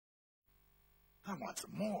I want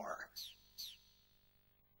some more.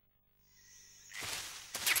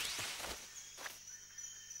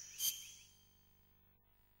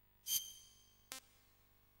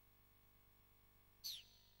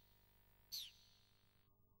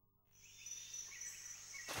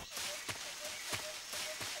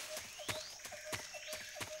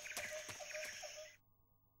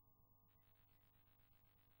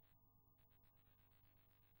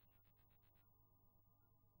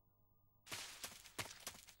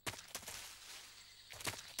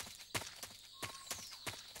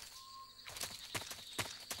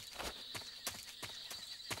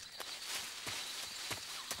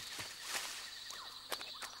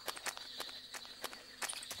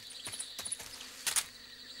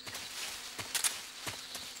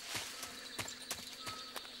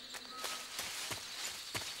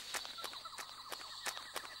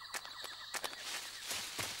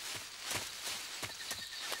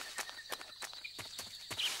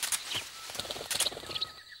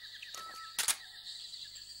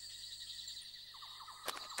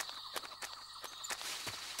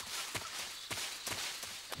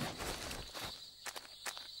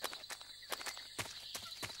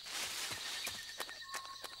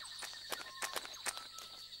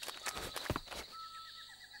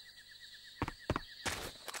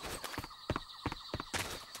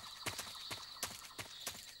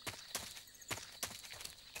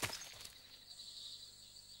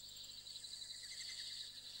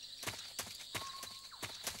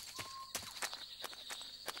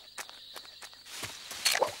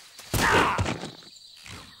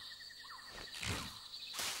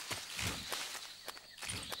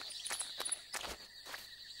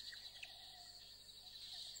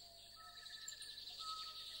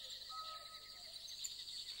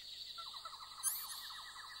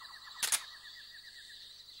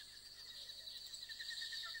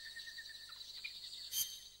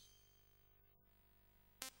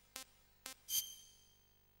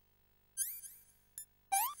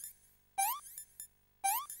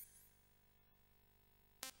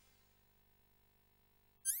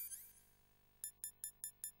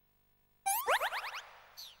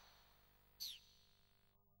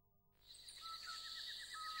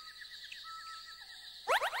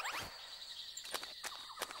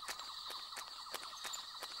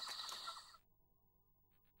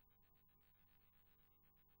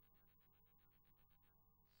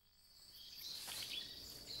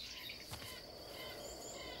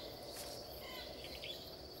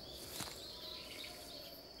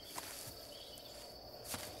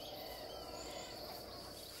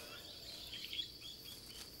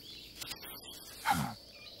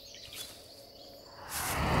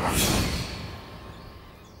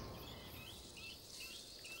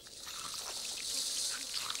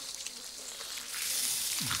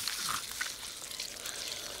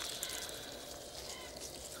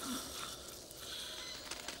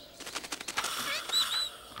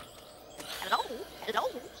 Hello?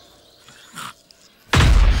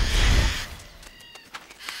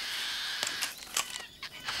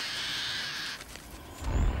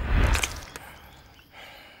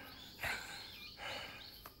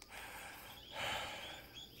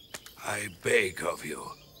 I beg of you,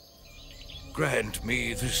 grant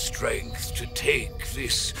me the strength to take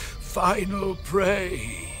this final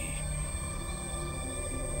prey.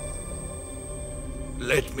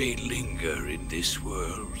 Let me linger in this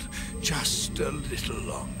world just a little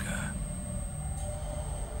longer.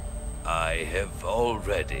 I have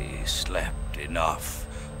already slept enough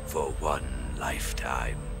for one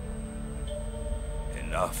lifetime.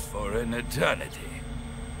 Enough for an eternity.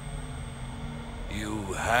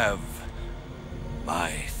 You have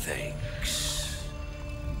my thanks.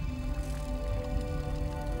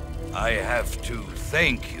 I have to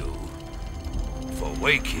thank you for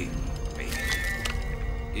waking me.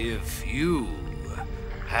 If you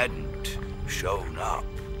hadn't shown up,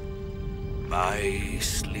 my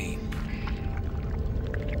sleep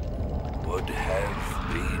would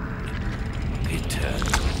have been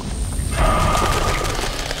eternal.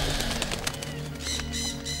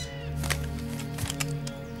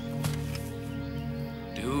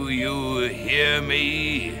 Do you hear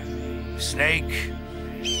me, Snake?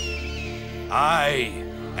 I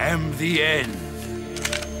am the end.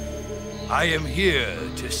 I am here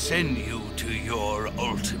to send you to your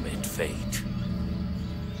ultimate fate.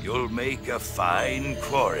 You'll make a fine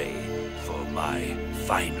quarry for my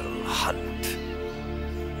final hunt.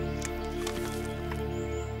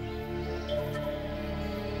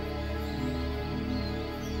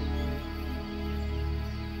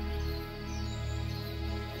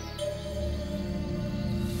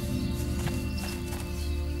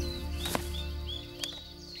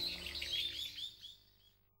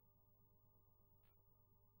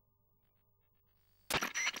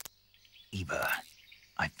 Eva,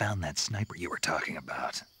 I found that sniper you were talking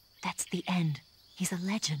about. That's the end. He's a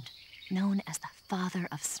legend, known as the father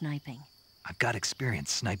of sniping. I've got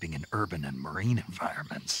experience sniping in urban and marine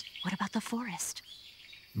environments. What about the forest?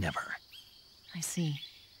 Never. I see.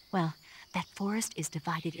 Well, that forest is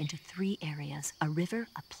divided into 3 areas, a river,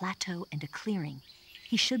 a plateau, and a clearing.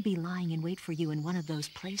 He should be lying in wait for you in one of those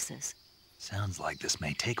places. Sounds like this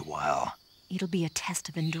may take a while. It'll be a test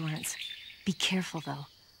of endurance. Be careful, though.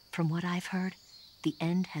 From what I've heard, the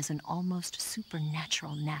End has an almost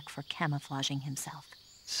supernatural knack for camouflaging himself.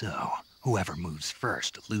 So, whoever moves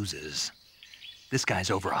first loses. This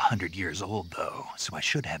guy's over 100 years old, though, so I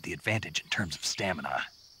should have the advantage in terms of stamina.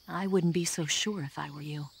 I wouldn't be so sure if I were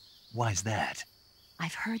you. Why's that?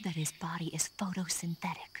 I've heard that his body is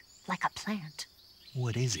photosynthetic, like a plant.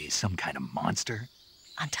 What is he, some kind of monster?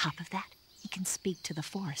 On top of that, he can speak to the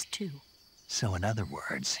forest, too. So in other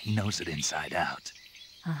words, he knows it inside out.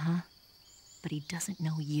 Uh-huh. But he doesn't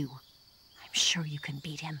know you. I'm sure you can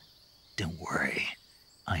beat him. Don't worry.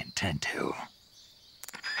 I intend to.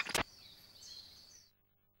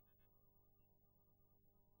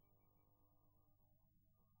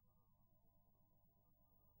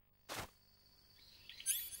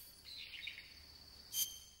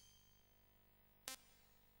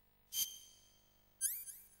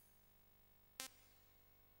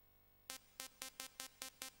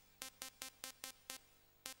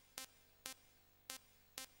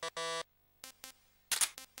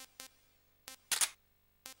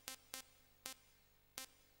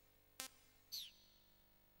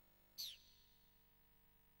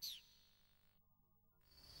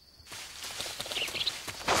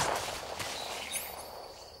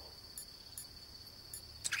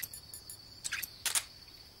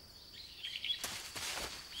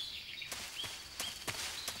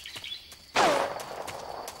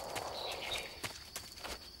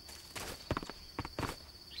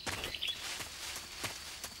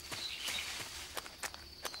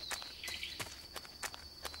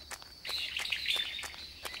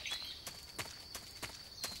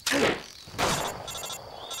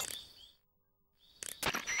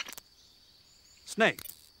 Snake,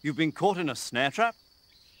 you've been caught in a snare trap?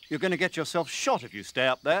 You're going to get yourself shot if you stay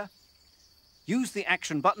up there. Use the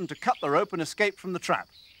action button to cut the rope and escape from the trap.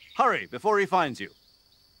 Hurry before he finds you.